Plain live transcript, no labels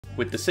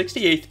With the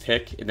 68th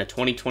pick in the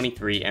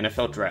 2023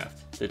 NFL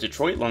Draft, the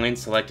Detroit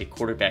Lions selected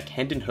quarterback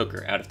Hendon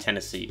Hooker out of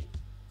Tennessee.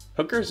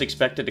 Hooker is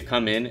expected to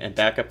come in and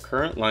back up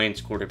current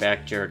Lions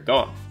quarterback Jared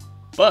Goff.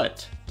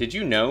 But, did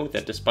you know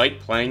that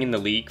despite playing in the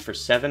league for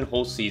 7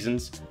 whole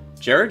seasons,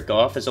 Jared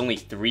Goff is only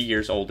 3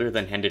 years older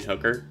than Hendon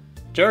Hooker?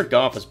 Jared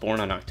Goff was born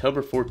on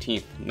October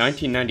 14,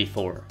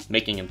 1994,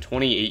 making him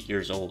 28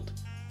 years old.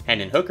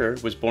 Hendon Hooker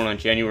was born on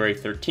January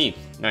 13,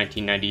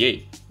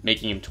 1998,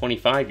 making him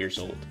 25 years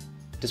old.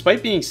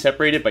 Despite being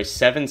separated by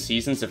 7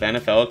 seasons of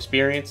NFL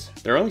experience,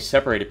 they're only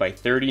separated by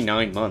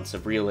 39 months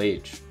of real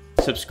age.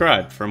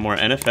 Subscribe for more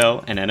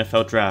NFL and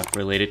NFL Draft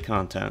related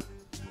content.